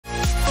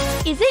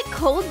Is it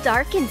cold,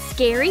 dark, and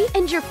scary,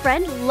 and your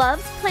friend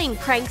loves playing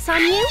pranks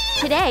on you?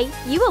 Today,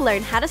 you will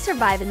learn how to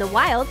survive in the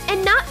wild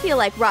and not feel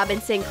like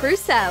Robinson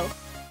Crusoe.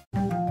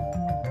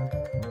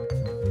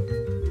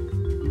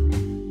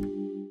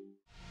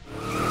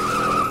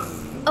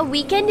 A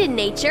weekend in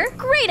nature?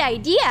 Great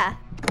idea!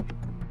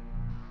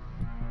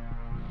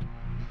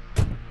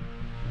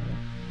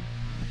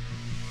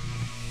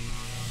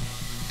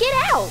 Get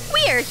out!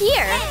 We are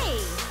here! Hey!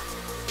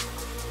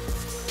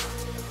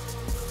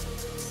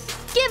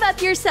 Give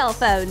up your cell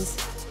phones!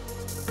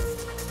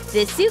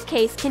 This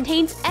suitcase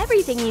contains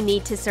everything you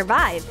need to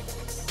survive.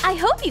 I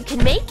hope you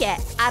can make it!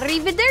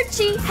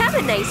 Arrivederci! Have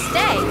a nice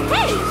day!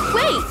 Hey!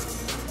 Wait!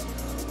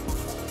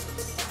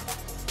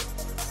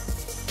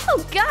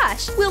 Oh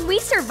gosh! Will we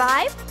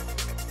survive?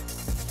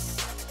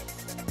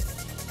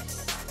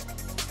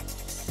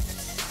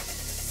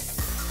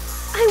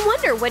 I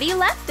wonder what he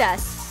left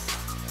us.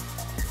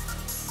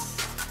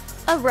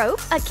 A rope,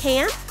 a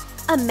can,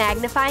 a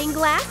magnifying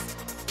glass,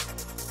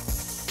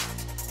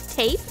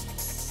 tape,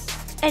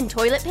 and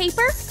toilet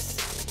paper?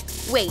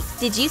 Wait,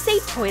 did you say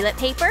toilet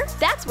paper?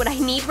 That's what I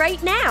need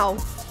right now.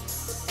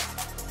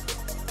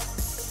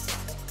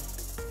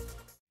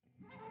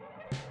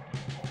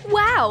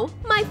 Wow,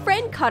 my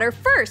friend caught her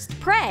first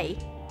prey.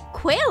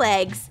 Quail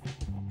eggs.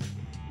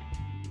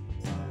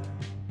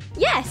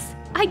 Yes,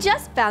 I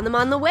just found them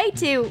on the way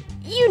to,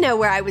 you know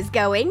where I was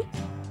going.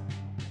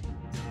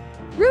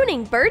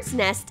 Ruining birds'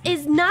 nests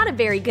is not a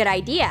very good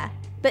idea,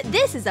 but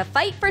this is a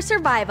fight for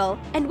survival,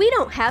 and we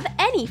don't have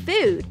any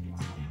food.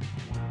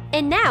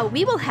 And now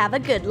we will have a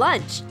good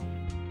lunch.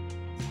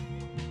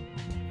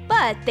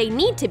 But they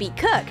need to be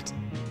cooked.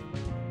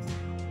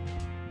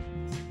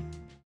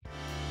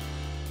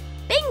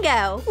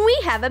 Bingo! We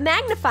have a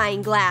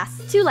magnifying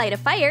glass. To light a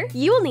fire,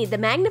 you will need the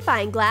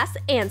magnifying glass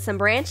and some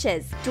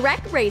branches.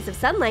 Direct rays of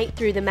sunlight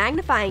through the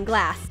magnifying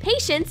glass.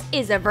 Patience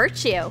is a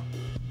virtue.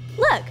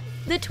 Look!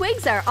 The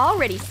twigs are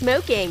already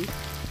smoking.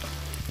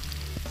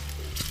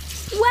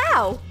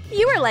 Wow!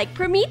 You are like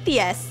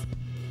Prometheus!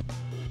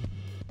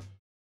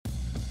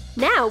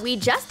 Now we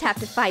just have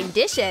to find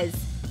dishes.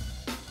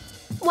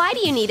 Why do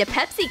you need a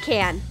Pepsi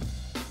can?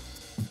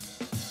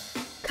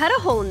 Cut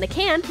a hole in the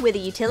can with a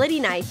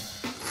utility knife.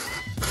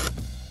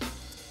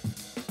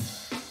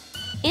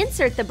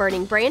 Insert the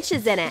burning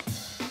branches in it.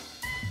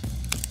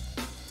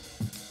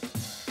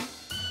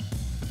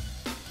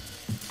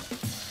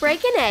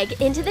 Break an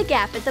egg into the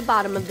gap at the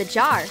bottom of the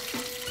jar.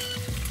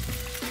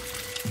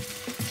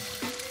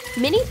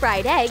 Mini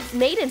fried eggs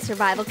made in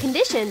survival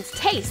conditions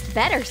taste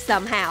better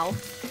somehow.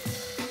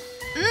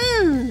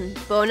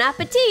 Bon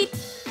appetit!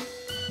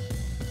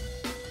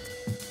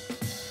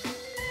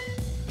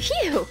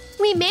 Phew,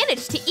 we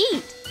managed to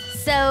eat.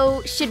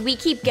 So, should we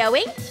keep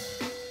going?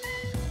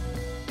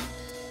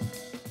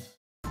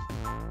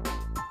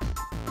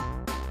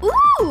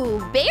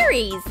 Ooh,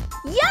 berries!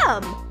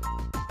 Yum!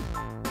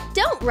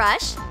 Don't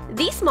rush!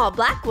 These small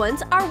black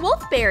ones are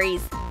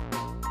wolfberries.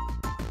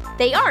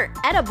 They aren't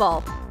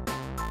edible.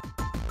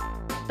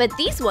 But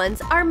these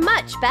ones are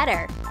much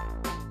better.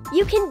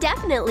 You can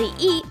definitely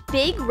eat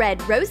big red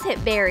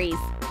rosehip berries.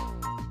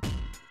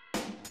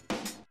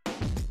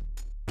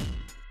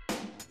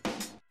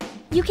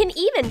 You can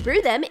even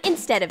brew them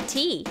instead of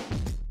tea.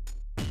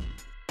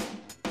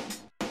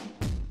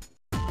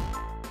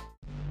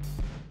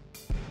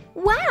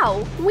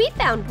 Wow! We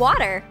found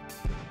water!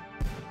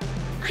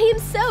 I am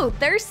so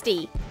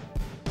thirsty!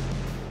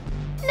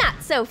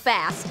 Not so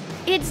fast.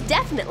 It's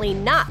definitely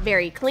not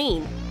very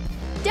clean.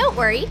 Don't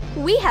worry,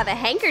 we have a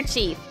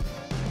handkerchief.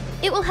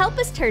 It will help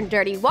us turn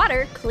dirty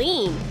water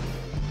clean.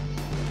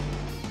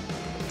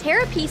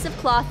 Tear a piece of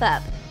cloth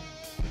up.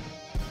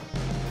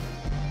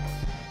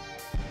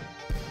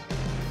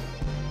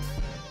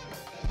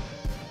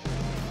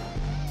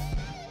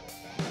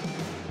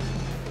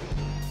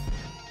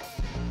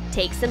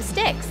 Take some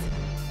sticks.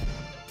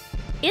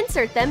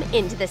 Insert them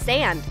into the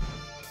sand.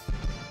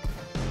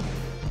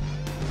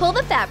 Pull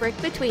the fabric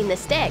between the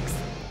sticks.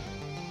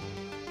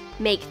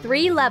 Make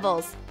 3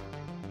 levels.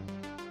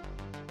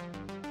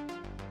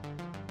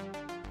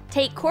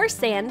 Take coarse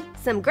sand,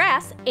 some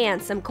grass,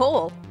 and some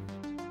coal.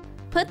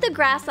 Put the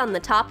grass on the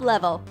top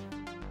level.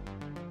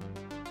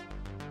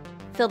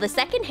 Fill the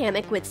second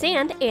hammock with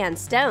sand and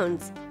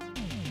stones.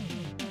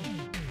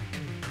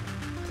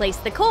 Place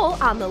the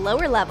coal on the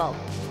lower level.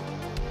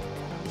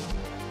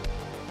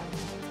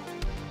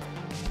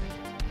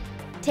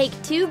 Take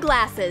 2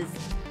 glasses.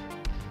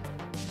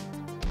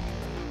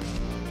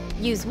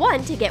 Use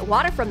one to get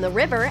water from the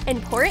river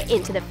and pour it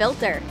into the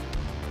filter.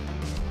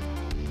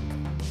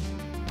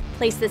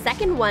 Place the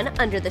second one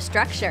under the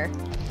structure.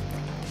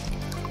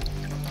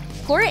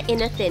 Pour it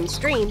in a thin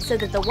stream so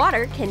that the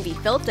water can be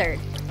filtered.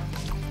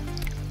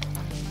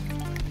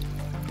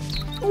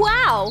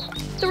 Wow!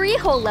 3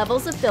 whole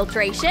levels of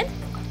filtration?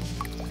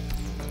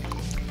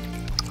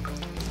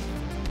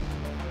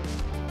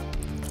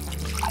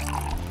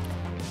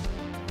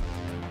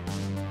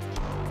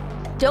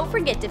 Don't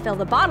forget to fill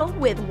the bottle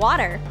with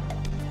water.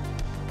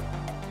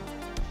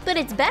 But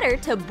it's better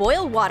to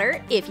boil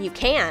water if you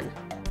can.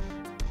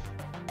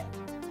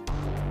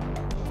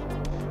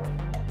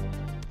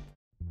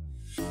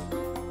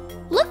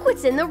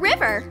 what's in the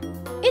river!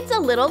 It's a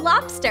little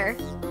lobster!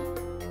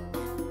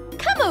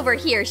 Come over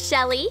here,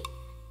 Shelly!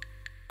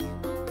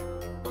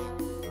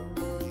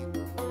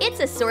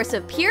 It's a source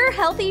of pure,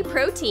 healthy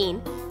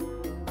protein.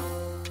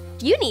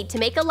 You need to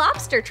make a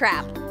lobster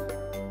trap.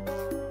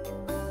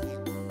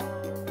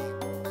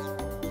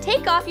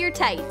 Take off your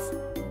tights.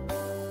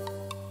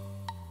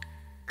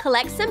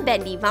 Collect some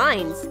bendy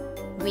vines.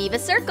 Weave a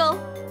circle.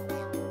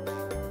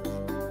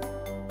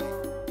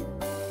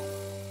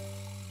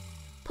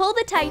 Pull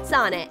the tights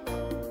on it.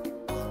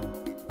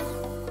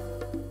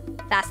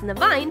 Fasten the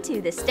vine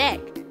to the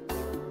stick.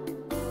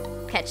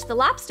 Catch the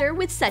lobster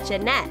with such a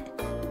net.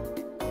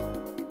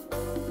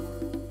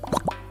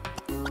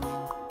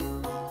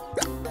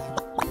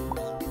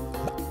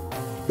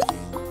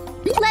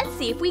 Let's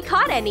see if we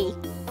caught any.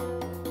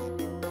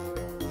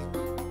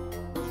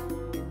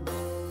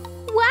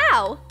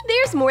 Wow,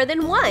 there's more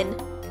than one.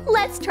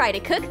 Let's try to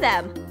cook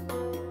them.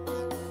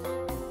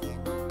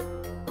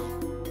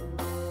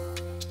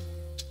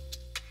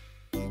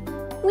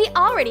 We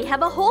already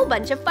have a whole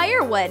bunch of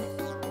firewood.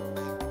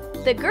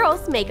 The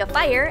girls make a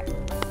fire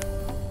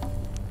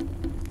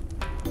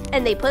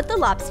and they put the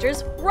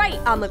lobsters right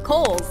on the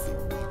coals.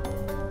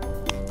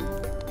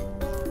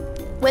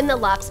 When the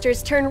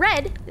lobsters turn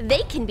red,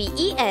 they can be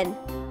eaten.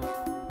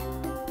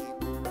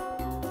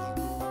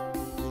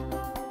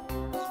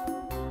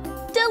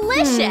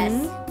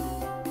 Delicious!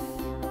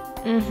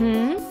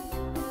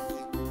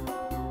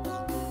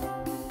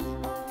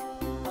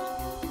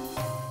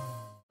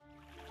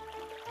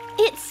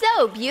 It's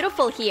so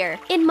beautiful here.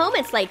 In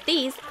moments like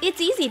these,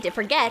 it's easy to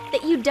forget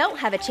that you don't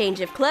have a change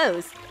of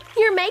clothes.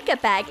 Your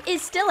makeup bag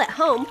is still at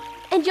home,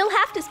 and you'll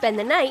have to spend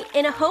the night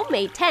in a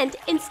homemade tent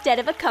instead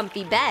of a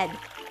comfy bed.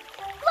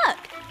 Look,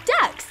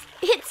 ducks!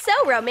 It's so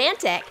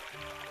romantic!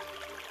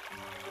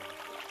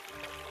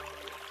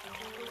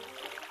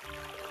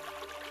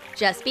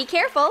 Just be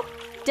careful.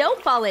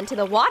 Don't fall into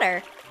the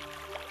water.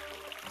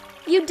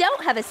 You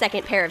don't have a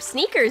second pair of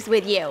sneakers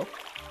with you.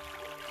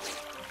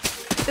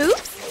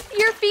 Oops!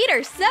 Your feet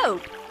are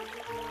soaked!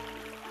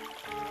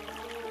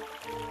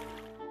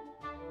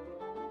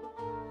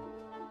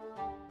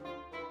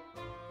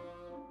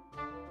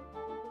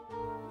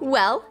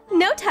 Well,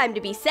 no time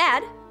to be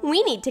sad.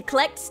 We need to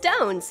collect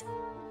stones.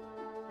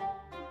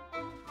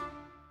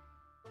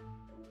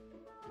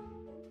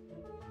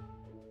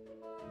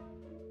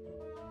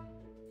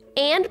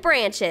 And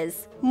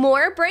branches.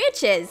 More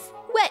branches!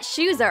 Wet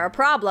shoes are a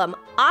problem,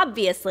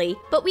 obviously,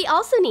 but we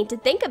also need to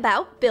think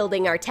about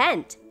building our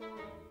tent.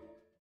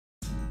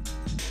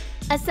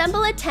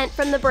 Assemble a tent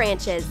from the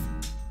branches.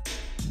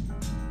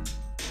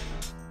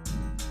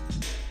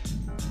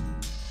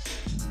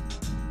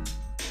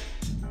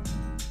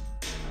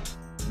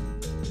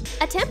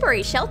 A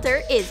temporary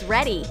shelter is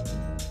ready.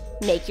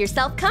 Make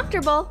yourself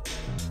comfortable.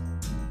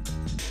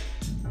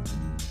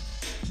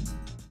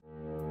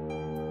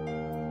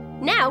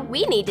 Now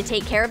we need to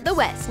take care of the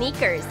wet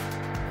sneakers.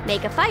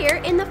 Make a fire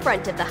in the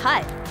front of the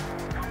hut.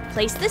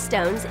 Place the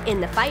stones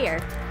in the fire.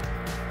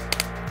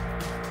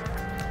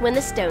 When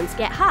the stones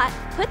get hot,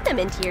 put them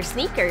into your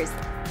sneakers.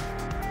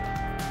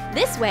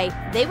 This way,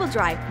 they will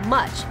dry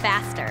much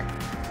faster.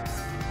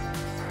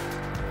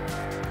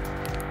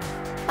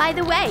 By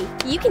the way,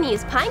 you can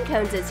use pine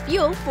cones as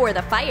fuel for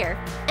the fire,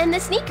 and the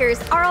sneakers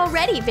are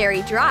already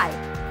very dry.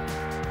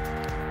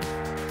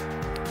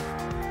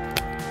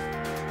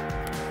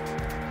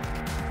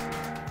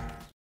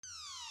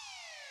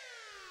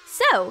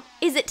 So,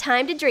 is it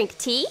time to drink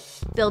tea?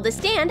 Build a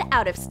stand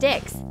out of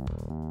sticks.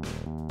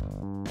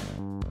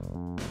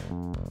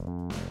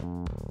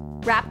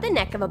 Wrap the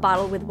neck of a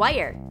bottle with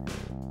wire.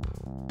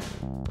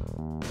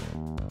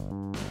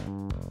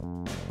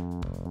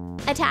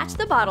 Attach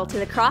the bottle to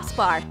the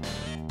crossbar.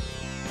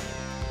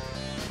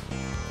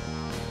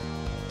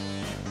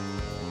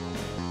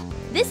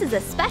 This is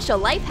a special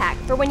life hack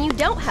for when you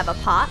don't have a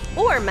pot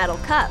or metal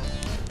cup.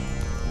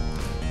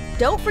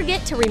 Don't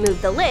forget to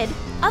remove the lid,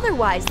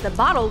 otherwise the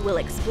bottle will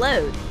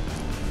explode.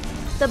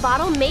 The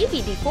bottle may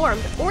be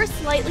deformed or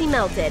slightly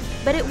melted,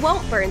 but it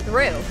won't burn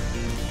through.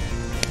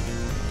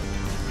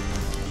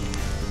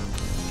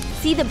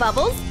 See the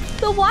bubbles?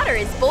 The water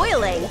is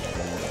boiling.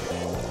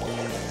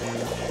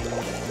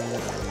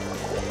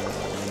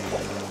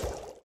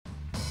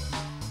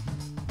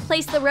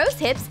 Place the rose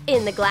hips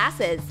in the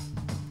glasses.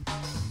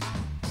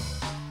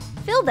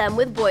 Fill them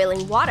with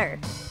boiling water.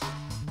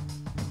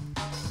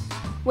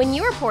 When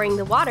you are pouring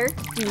the water,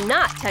 do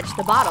not touch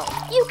the bottle.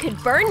 You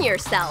could burn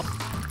yourself.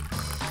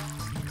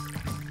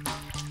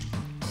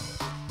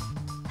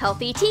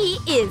 Healthy tea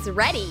is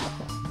ready.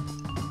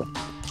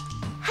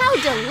 How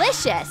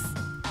delicious!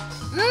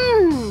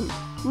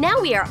 Now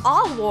we are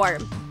all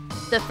warm.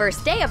 The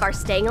first day of our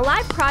Staying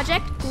Alive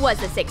project was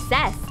a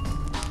success.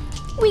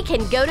 We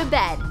can go to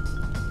bed.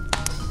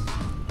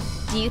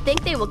 Do you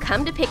think they will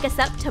come to pick us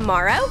up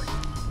tomorrow?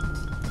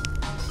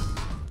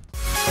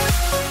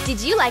 Did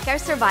you like our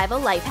survival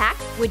life hack?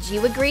 Would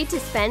you agree to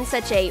spend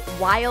such a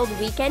wild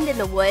weekend in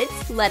the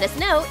woods? Let us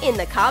know in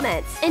the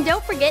comments. And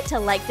don't forget to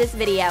like this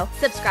video,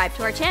 subscribe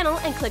to our channel,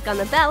 and click on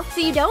the bell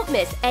so you don't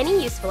miss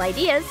any useful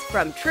ideas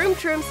from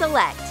Troom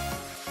Select.